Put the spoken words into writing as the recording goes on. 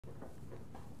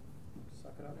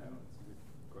it up? No, it's a good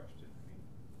question.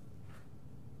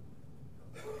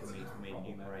 Can we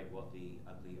enumerate what the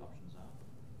ugly options are?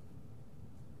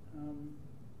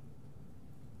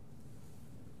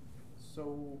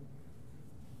 So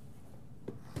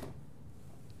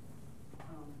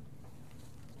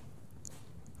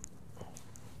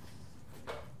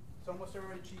almost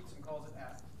everybody cheats and calls it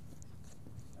at.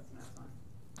 That's an at sign.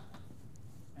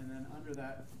 And then under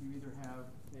that, you either have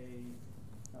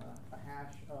a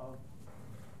hash of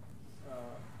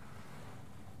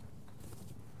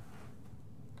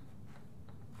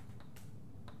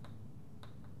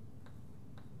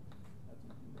that's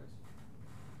an index.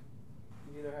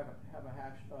 You either have a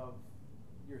hash of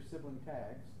your sibling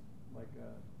tags, like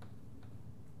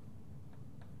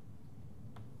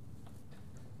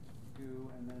do,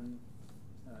 and then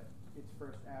its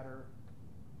first adder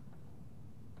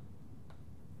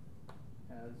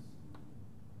has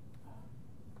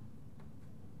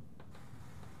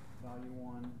value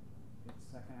 1, its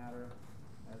second adder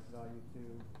has value 2.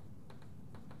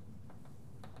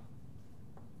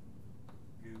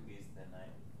 Goo is the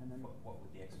name. And then what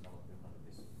would the XML equivalent of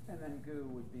this? And then goo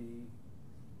would be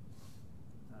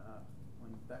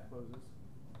when that closes.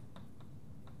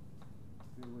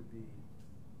 Goo would be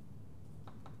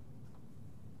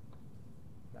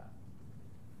that.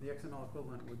 The XML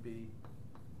equivalent would be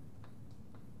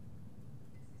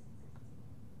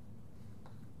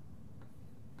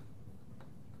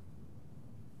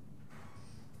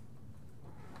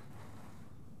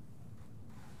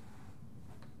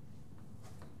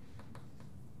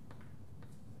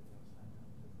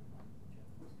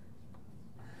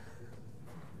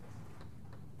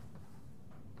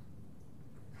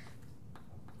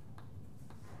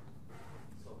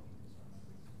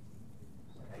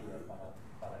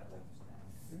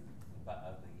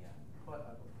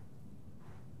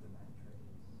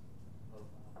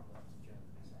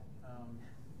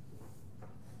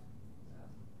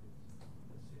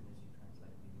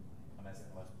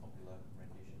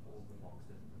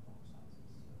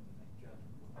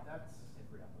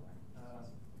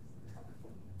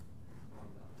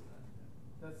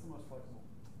that's the most flexible.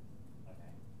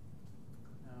 Okay.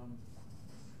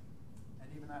 And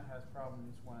even that has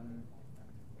problems when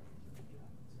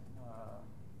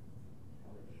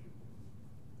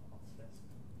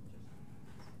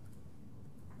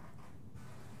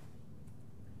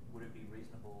would it be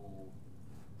reasonable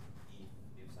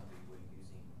if somebody were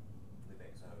using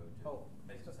libxo to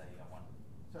basically say I want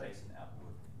JSON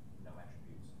output, no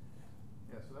attributes?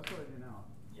 Yeah, so that's what I do now.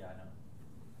 Yeah, I know.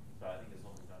 So I think as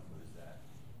long as we don't lose that.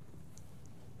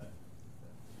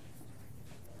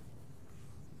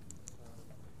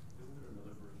 Isn't there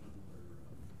another version where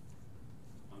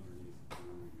underneath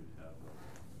Goo you'd have a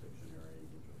dictionary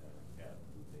which would have cat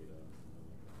and data?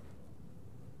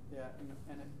 Yeah,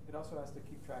 and it also has to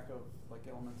keep track of like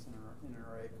elements in an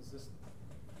array, because this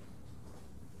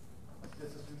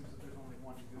assumes that there's only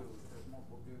one goo. If there's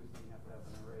multiple goos, then you have to have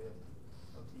an array of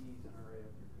these and an array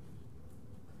of your goos.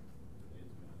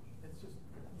 It's just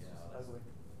ugly.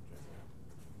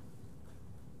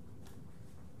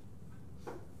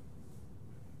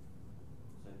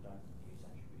 So don't use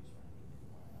attributes for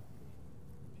anything like JSON.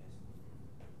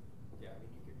 Yeah, I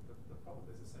mean, the problem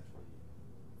is essentially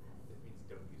it means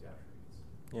don't use attributes.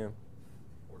 Yeah.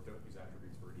 Or don't use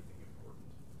attributes for anything important.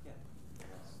 Yeah.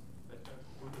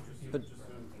 But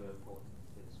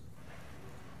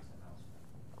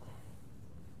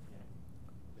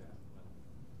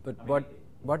But I mean,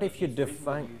 what if you it's reasonable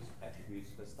define? to use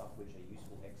attributes for stuff which are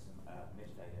useful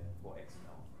metadata for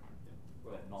XML,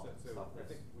 Well, but not so stuff I that's.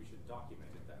 think we should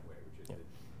document it that way, which is that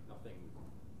nothing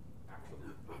actually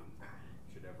important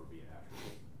should ever be an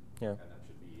attribute. Yeah. And that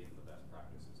should be in the best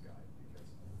practices guide,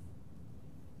 because,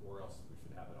 or else we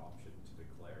should have an option to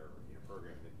declare in a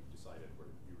program that you've decided where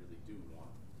you really do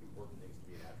want important things to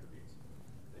be in attributes,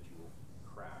 that you will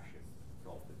crash if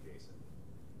gulp with JSON.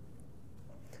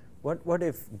 What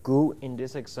if Goo in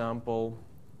this example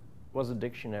was a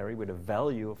dictionary with a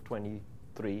value of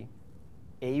 23,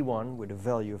 A1 with a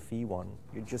value of V1?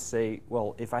 You just say,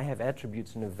 well, if I have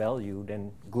attributes in a value,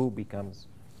 then Goo becomes,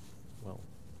 well,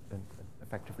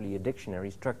 effectively a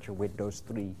dictionary structure with those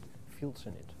 3 fields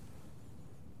in it.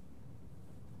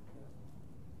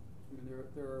 I mean, there are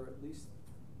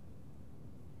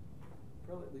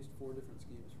probably at least 4 different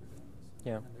schemes for doing this.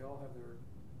 Yeah. And they all have their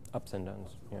Ups and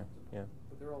downs. Yeah. Yeah.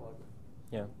 But they're all ugly.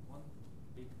 Yeah. One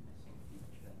big missing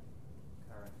feature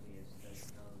currently is there's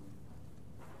no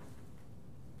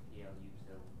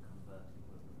PLUtil convert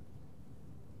equivalent.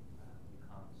 You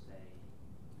can't say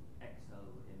XO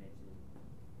emitted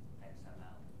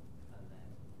XML and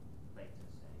then later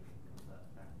say convert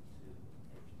back to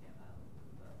a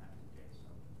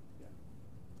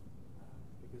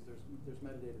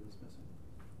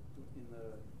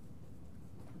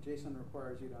JSON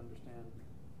requires you to understand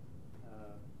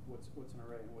what's an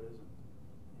array and what isn't,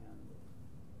 and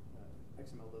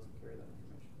XML doesn't carry that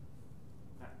information.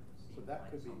 So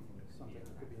that could be something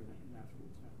that could be in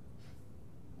attributes.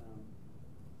 Yeah.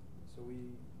 So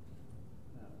we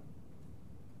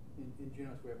in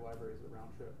Junos we have libraries that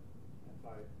round trip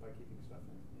by keeping stuff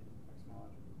in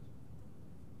XML attributes.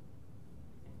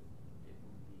 It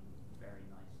would be very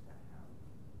nice to have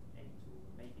a tool.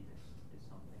 Maybe this is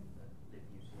something that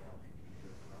libucl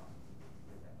should run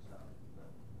with XO,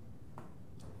 but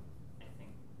I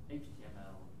think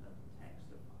HTML and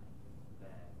text are fine.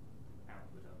 They're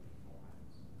outward-only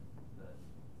formats. But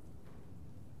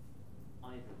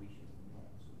either we should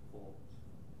not support,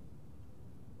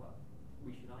 well,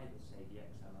 we should either say the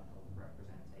XML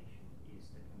representation is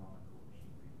the canonical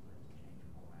machine readable interchange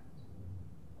format,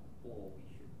 or we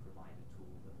should provide a tool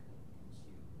that can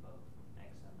consume both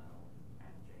XML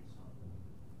and JSON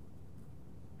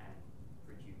and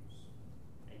produce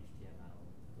HTML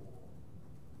or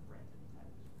rendered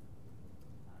text.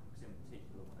 Because in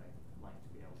particular, what I'd like to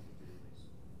be able to do is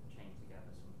chain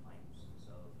together some pipes.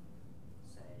 So,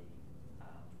 say,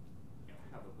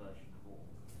 have a version of org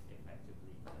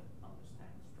effectively that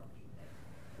understands structured data.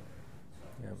 So,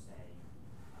 Yep. say,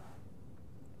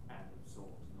 and of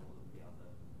sort and all of the other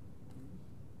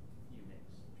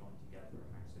units join together a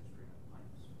massive string of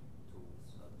pipes tools.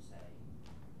 So, say,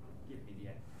 give me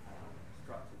the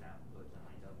structured output, and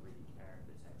I don't really care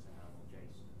if it's XML or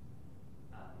JSON.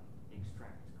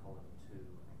 Extract column 2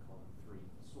 and column 3,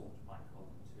 sort by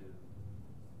column 2,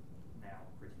 now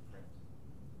pretty print.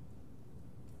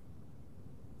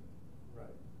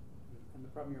 Right. And the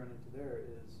problem you run into there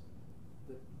is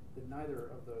that neither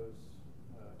of those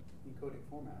encoding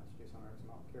formats, JSON or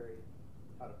XML, carry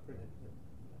how to print it,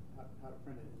 how to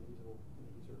print it in a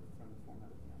user-friendly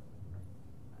format at the end.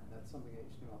 And that's something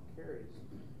HTML carries. And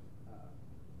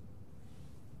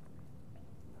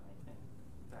I think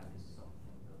that is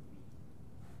something that we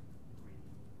really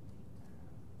need to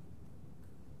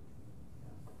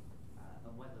have.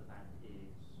 And whether that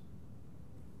is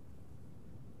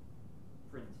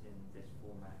print in this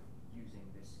format using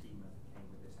this schema that came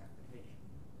with this application,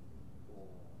 or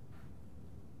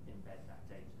embed that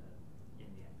data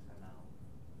in the XML.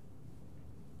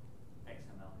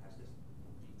 XML has this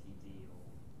DTD or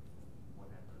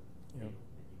whatever Yep. field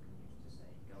that you can use to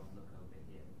say, go and look over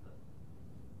here for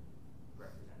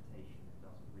representation. It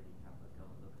doesn't really have a go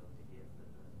and look over here for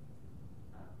the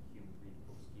human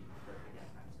readable schema. But again,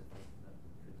 that's a thing that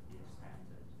could be a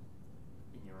standard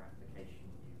in your application.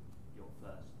 Your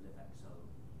first libxo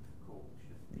call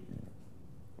should be,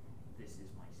 this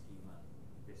is my schema,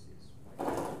 this is where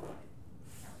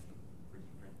how you really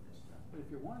print this stuff. But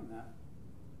if you're wanting that,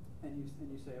 and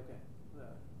you say, okay,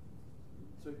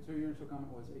 so your initial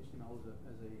comment was HTML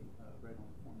as a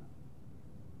read-only format.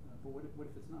 But what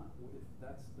if it's not? What if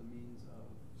that's the means of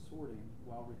sorting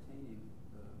while retaining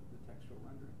the textual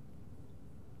rendering?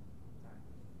 That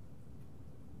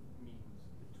means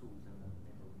the tools in the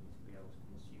middle need to be able to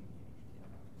consume the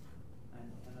HTML.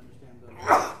 And understand the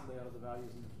layout of the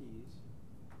values and the keys,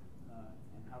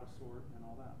 and how to sort and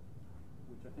all that,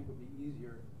 which I think would be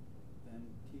easier than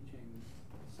teaching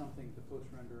something to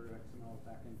post-render XML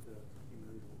back into human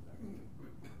readable text. I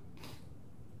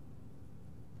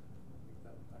think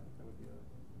that would be a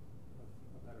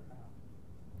better path.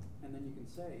 And then you can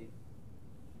say,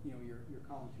 your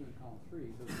column 2 and column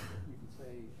 3, those, you can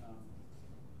say,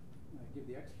 give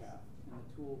the XPath, and the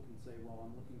tool can say, well,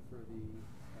 I'm looking for the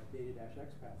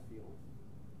data-XPath field,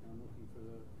 and I'm looking for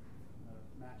the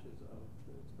matches of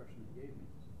the expression it gave me.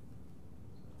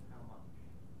 How much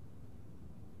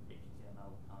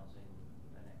HTML parsing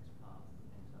and XPath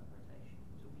interpretation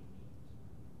do we need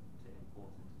to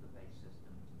import into the base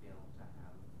system to be able to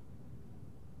have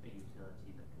a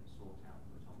utility that can sort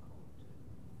output on column 2?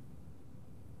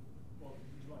 Well,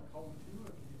 do you want column 2,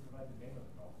 or can you provide the name of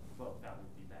the column? Well, that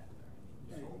would be better. I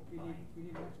mean, Yeah, sort you by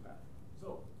need an XPath.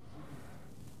 So, you can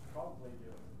probably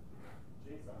do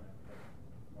JSON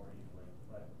more easily,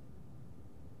 but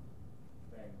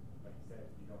then, like you said,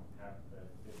 you don't have this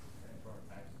transform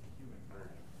attached to the human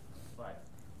version. But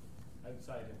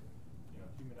outside of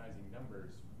humanizing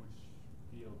numbers, which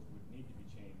fields would need to be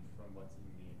changed from what's in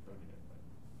the encoded input?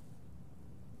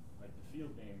 Like the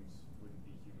field names wouldn't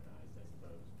be humanized, I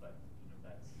suppose, but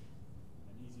that's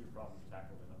an easier problem to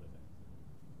tackle than other things.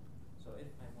 So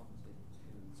if I wanted to...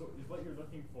 So is what you're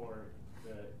looking for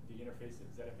the interface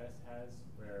that ZFS has,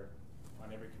 where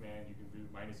on every command you can do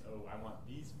 -O, I want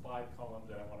these 5 columns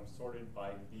and I want them sorted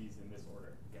by these in this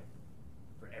order. Yeah.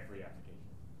 For every application.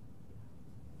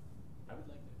 I would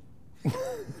like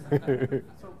that.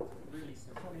 So really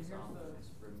simple. So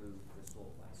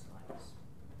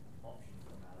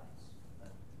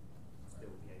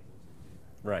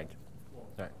Right. Well,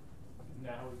 Right. isn't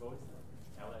that how we've always done it?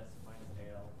 LS minus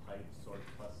AL, pipe, sort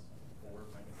plus 4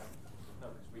 minus L. No,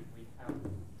 because we have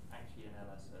actually an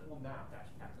LS Well, now.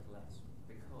 dash capital S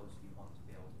because we want to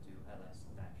be able to do LS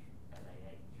dash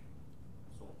LAH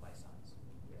sort by size.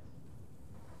 Yes.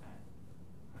 And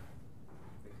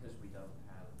because we don't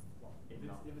have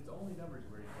If it's only numbers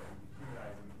where you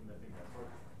humanize them in the thing that's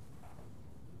sorted.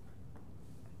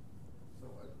 So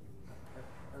I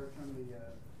returned the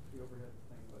overhead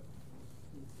thing, but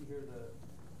you see here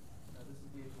this is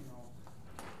the HTML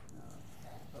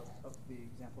of the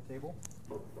example table,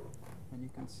 and you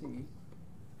can see,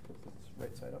 it's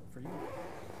right side up for you.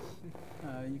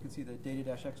 You can see the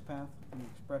data-x path and the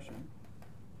expression.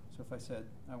 So if I said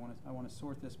I want to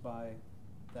sort this by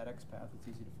that x path, it's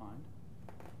easy to find.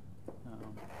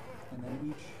 And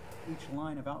then each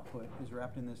line of output is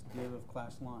wrapped in this div of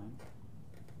class line.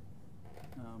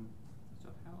 So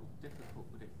how difficult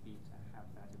would it be to have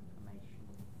that information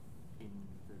in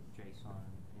the JSON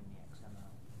and in the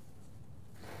XML?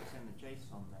 Because in the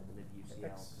JSON, then libucl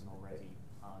can already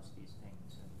parse these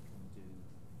things and can do.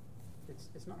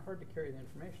 It's not hard to carry the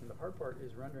information. The hard part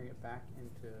is rendering it back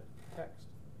into text,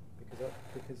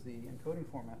 because the encoding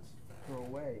formats throw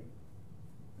away.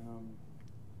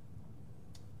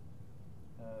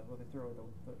 Well, they throw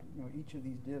each of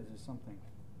these divs is something.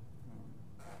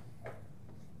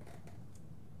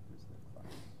 Here's the class.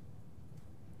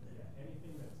 Yeah,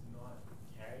 anything that's not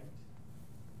tagged,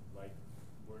 like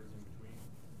words in between,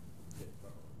 gets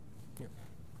thrown away. Yeah.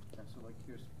 Yeah, so like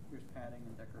here's padding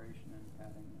and decoration and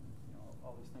padding and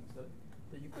all these things that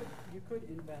you could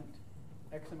invent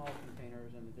XML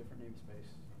containers in a different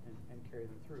namespace and carry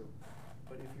them through.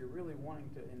 But if you're really wanting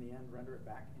to, in the end, render it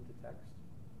back into text,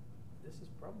 this is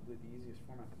probably the easiest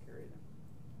format to carry it in.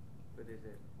 But is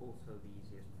it also the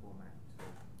easiest format to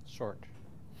Sort.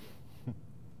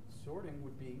 Sorting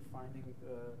would be finding.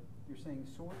 You're saying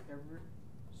sort. Just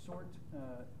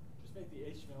make the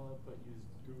HTML output use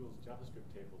Google's JavaScript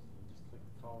tables and you just click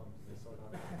the columns and they sort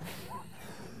automatically.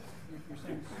 You're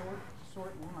saying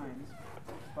sort lines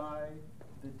by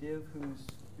the div whose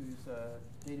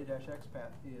data-x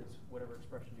path is whatever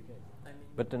expression you gave. I mean,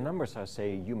 But the numbers are,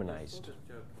 say, you're humanized. sort of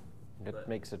joking, That but-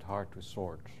 makes it hard to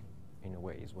sort in a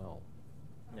way as well.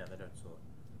 Yeah, they don't sort.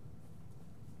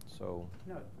 So,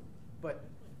 No, but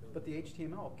the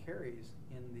HTML carries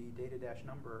in the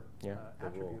data-number Yeah. The raw.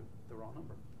 attribute the raw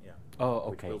number. Yeah. oh,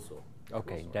 Which okay. will sort.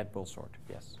 Okay, Will sort. that will sort,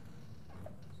 yes.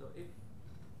 So if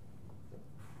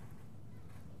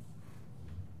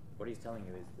What he's telling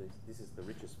you is this is the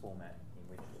richest format in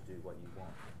which to do what you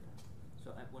want.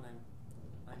 what I'm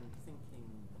thinking,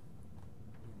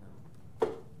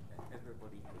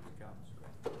 everybody hates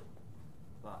JavaScript,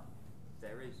 but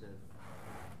there is a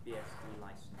BSD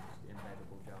licensed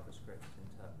embeddable JavaScript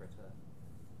interpreter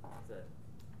that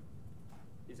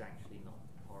is actually not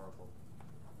horrible,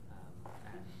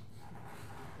 and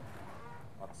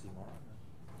Oxymoron.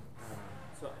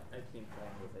 so I've been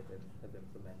playing with it and have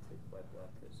implemented web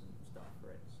workers and stuff for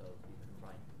it, so you can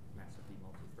write massively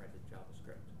multi-threaded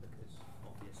JavaScript because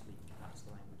obviously that's the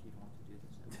language you want to do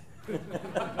this in.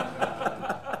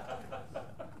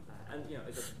 And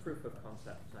as a proof of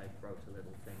concept, I wrote a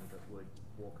little thing that would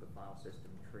walk a file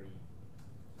system tree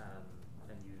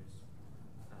and use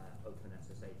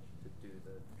OpenSSH to do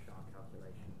the SHA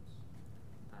calculations,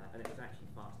 and it was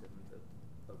actually faster than the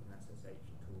OpenSSH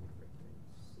tool written in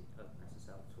C,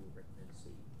 OpenSSL tool written in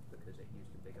C, because it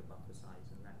used a bigger buffer size,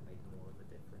 and that made more of a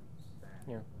difference than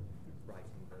Yeah.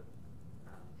 writing the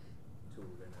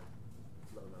tool in a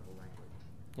low-level language.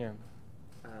 Yeah.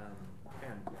 And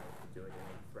to do it in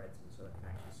 8 threads, and so it can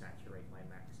actually saturate my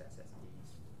max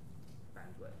SSD's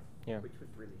bandwidth, Yeah. which was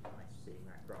really nice seeing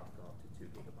that graph go up to 2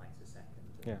 gigabytes a second.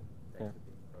 And Yeah, data yeah.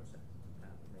 being processed,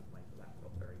 made my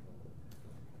laptop very humble.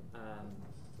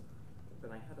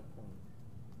 But I had a point.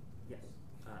 Yes,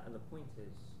 and the point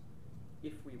is,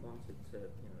 if we wanted to,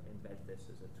 embed this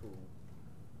as a tool,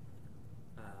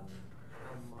 how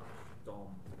much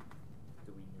DOM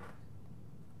do we need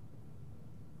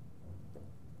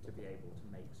to be able to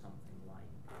make something like,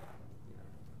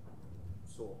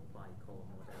 sort by column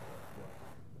or whatever work?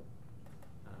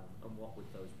 And what would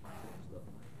those pipelines look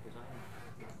like? Because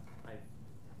I've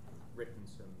written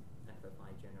some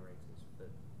FFI generators for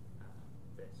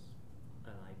this,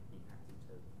 and I'd be happy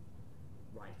to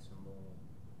write some more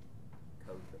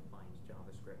code that binds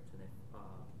JavaScript, and if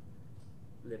our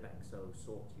libxo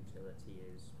sort utility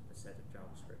is a set of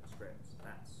JavaScript scripts,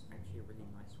 that's actually a really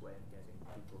nice way of getting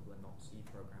people who are not C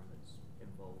programmers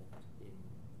involved in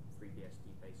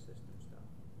FreeBSD-based system stuff,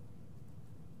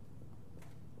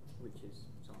 which is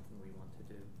something we want to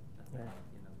do. And Yeah.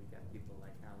 we get have people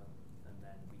like Alan, and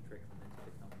then we trick them into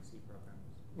becoming C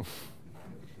programmers.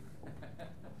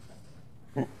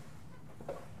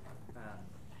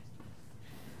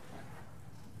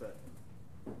 But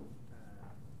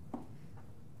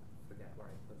forget where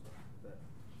I put it. But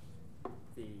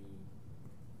the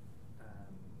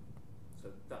so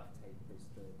duct tape is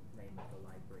the name of the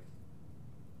library,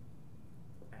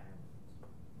 and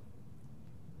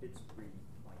it's really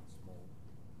quite small.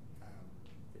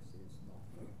 This is not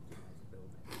optimized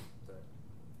building, but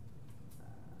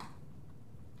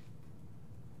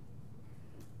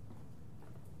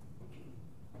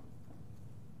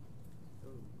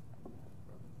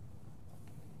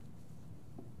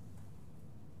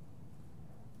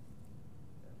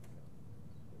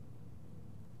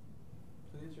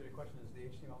So the answer to your question is the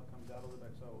HTML that comes out of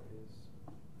libxo is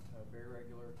very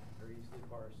regular, very easily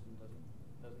parsed, and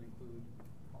doesn't include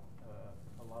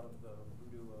a lot of the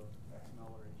voodoo of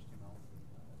XML or HTML.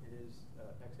 It is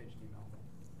XHTML.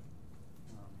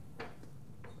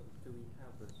 so do we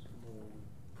have a small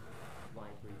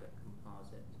library that can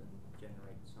parse it and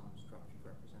generate some structured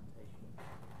representation?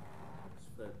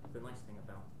 The nice thing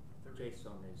about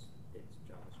JSON is it's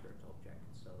JavaScript object,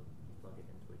 so you plug it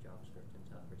into a JavaScript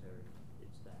interpreter,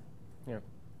 it's there. Yeah.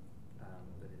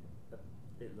 But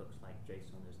it looks like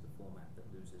JSON is the format that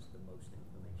loses the most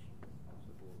information out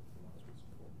of all the ones we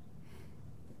support.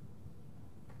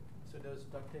 So does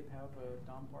duct tape have a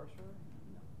DOM parser?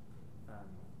 No.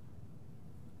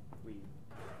 We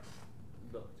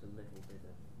looked a little bit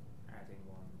at adding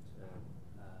one to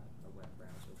a web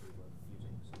browser. We were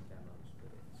using some demos,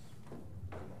 but it's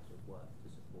a lot of work to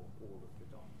support all of the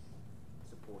DOM.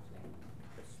 Supporting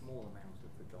a small amount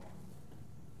of the DOM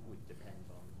would depend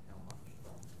on how much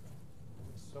DOM.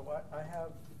 So I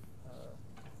have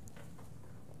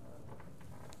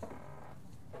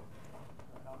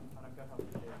on a GitHub a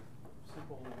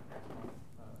simple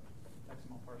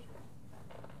XML parser,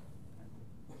 and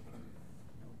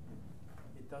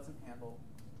it doesn't handle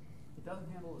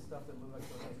the stuff that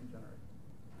libxo doesn't generate.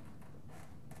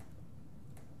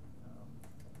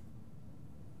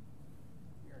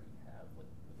 We already have with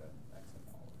the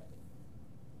XML already.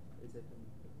 Is it?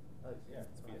 Yeah,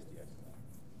 it's BSD XML.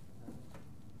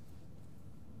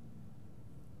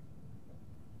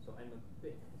 So I'm a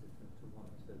bit hesitant to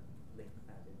want to link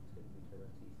that into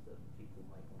utilities that people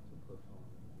might want to put on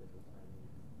little tiny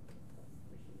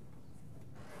machines.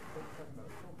 We're talking about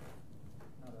a filter,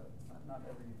 not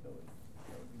every utility.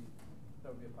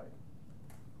 That would be a pipe.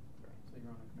 Right. So you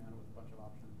run a command with a bunch of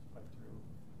options, pipe through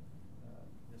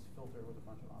this filter with a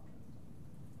bunch of options.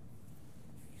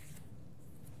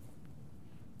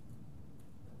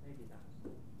 Maybe that's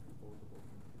affordable.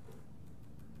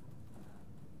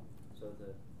 So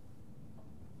the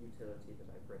utility that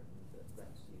I've written that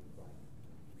lets you write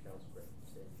shell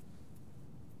scripts in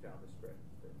JavaScript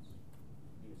that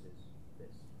uses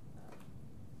this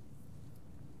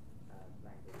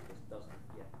language just doesn't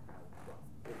yet have,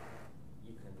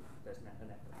 you can, there's an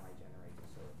FFI generator,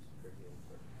 so it's trivial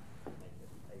to make it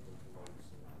able to load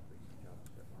some libraries, some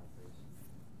JavaScript libraries,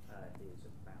 is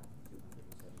about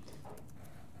 270 gig.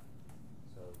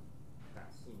 So that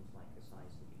seems like a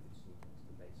size that you could sneak into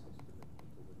the base system and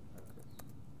people wouldn't notice.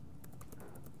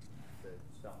 The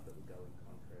stuff that would go in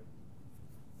contra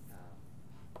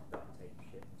duct tape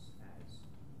ships as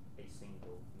a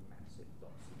single massive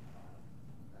 .c file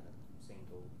and a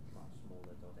single much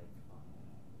smaller .h file.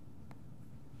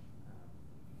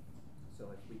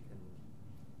 So if we can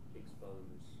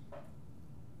expose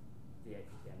the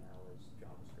HTML as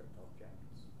JavaScript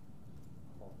objects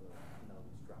of a known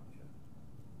structure,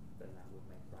 then that would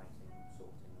make writing,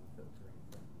 sorting, and filtering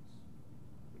things.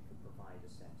 We could provide a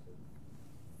set of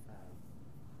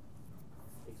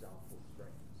example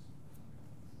strings.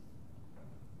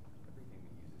 Everything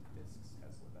that uses disks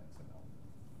has libxml.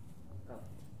 Oh,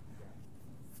 yeah.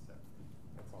 So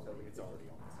it's already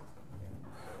on the system.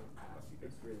 Unless you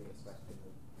It's really a question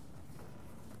of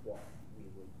what we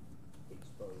would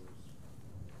expose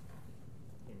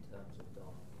in terms of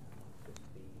DOM. Just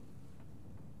be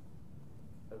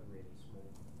a really small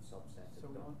subset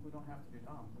So of DOM. we don't have to do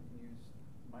DOM. We can use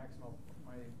my XML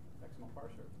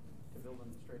parser to build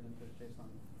them straight into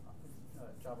JSON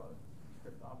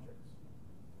JavaScript objects.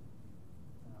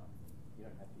 You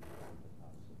don't have to use DOM with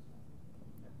parsers.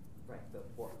 Yeah. Right, but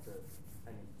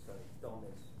so DOM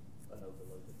is an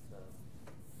overloaded term.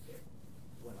 But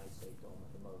when I say DOM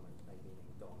at the moment, I mean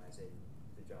DOM as in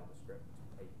the JavaScript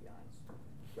APIs,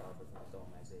 rather than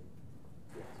DOM as in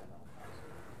the XML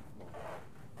parser model.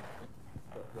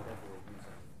 But whatever we're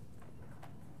using,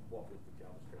 what would the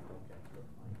JavaScript object look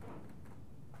like?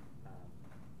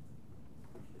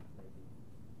 We should maybe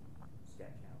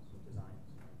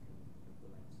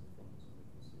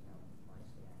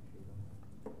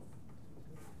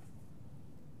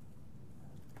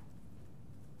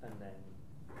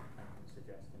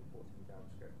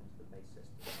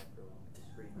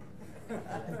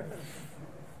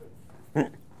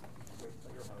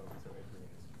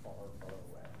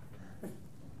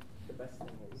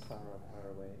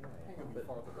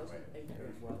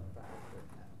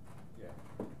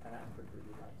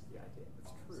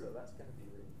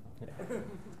So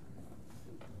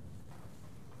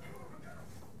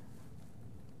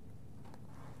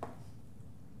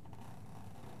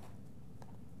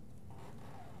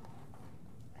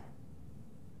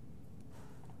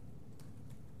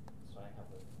I have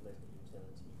a lib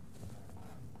utility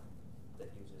that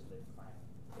uses libclang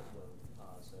that will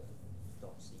parse a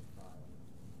 .c file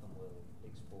and will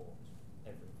export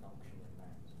every function in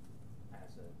that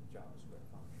as a JavaScript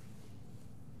function.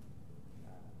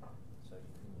 So you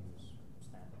can use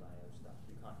standard I/O stuff.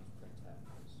 You can't use printf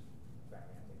because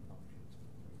variadic functions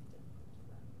are really difficult to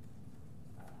run.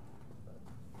 But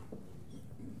you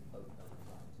can use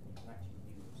OpenWrite, and you can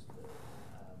actually use the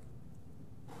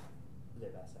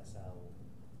libssl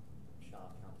SHA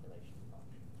calculation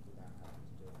functions without having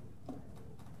to do any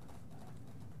manual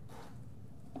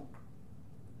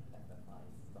FFI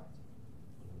writing.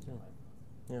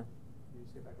 Yeah. You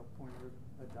just get back a pointer,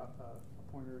 a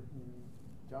pointer in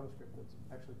JavaScript that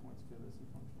actually points to the C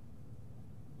function.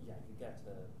 Yeah, you get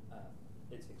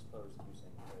it's exposed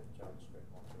using the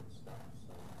JavaScript module stuff.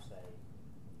 So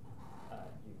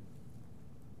you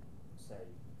say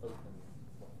open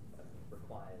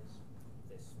requires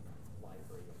this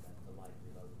library, and then the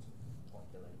library load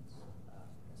populates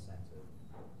a set of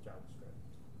JavaScript,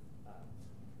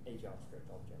 a JavaScript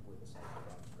object with a set of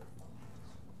JavaScript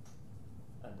functions,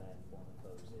 and then one of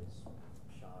those is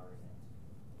SHA in it.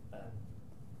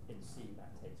 In C,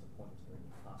 that takes a pointer and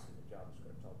you pass it a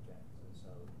JavaScript object, and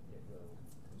so it will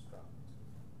construct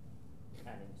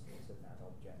an instance of that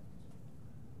object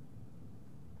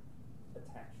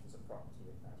attached as a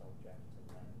property of that object, and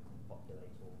then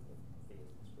populate all the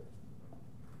fields with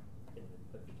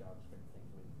of the JavaScript thing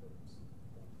with things.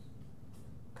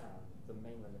 The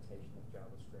main limitation of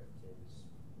JavaScript is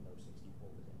no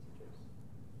 64-bit integers,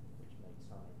 which makes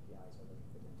some APIs a little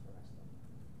bit interesting.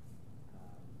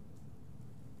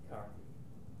 Currently,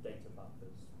 data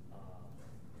buffers are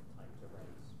typed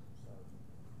arrays, so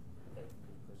they can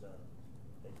be preserved.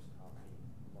 They just can't be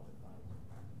modified.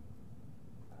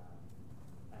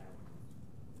 And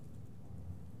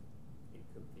it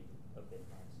could be a bit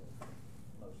nicer.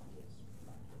 Mostly it's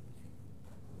lacking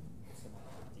some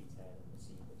amount of detail in the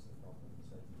C that's the problem,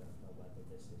 so you don't know whether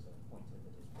this is a pointer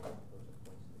that is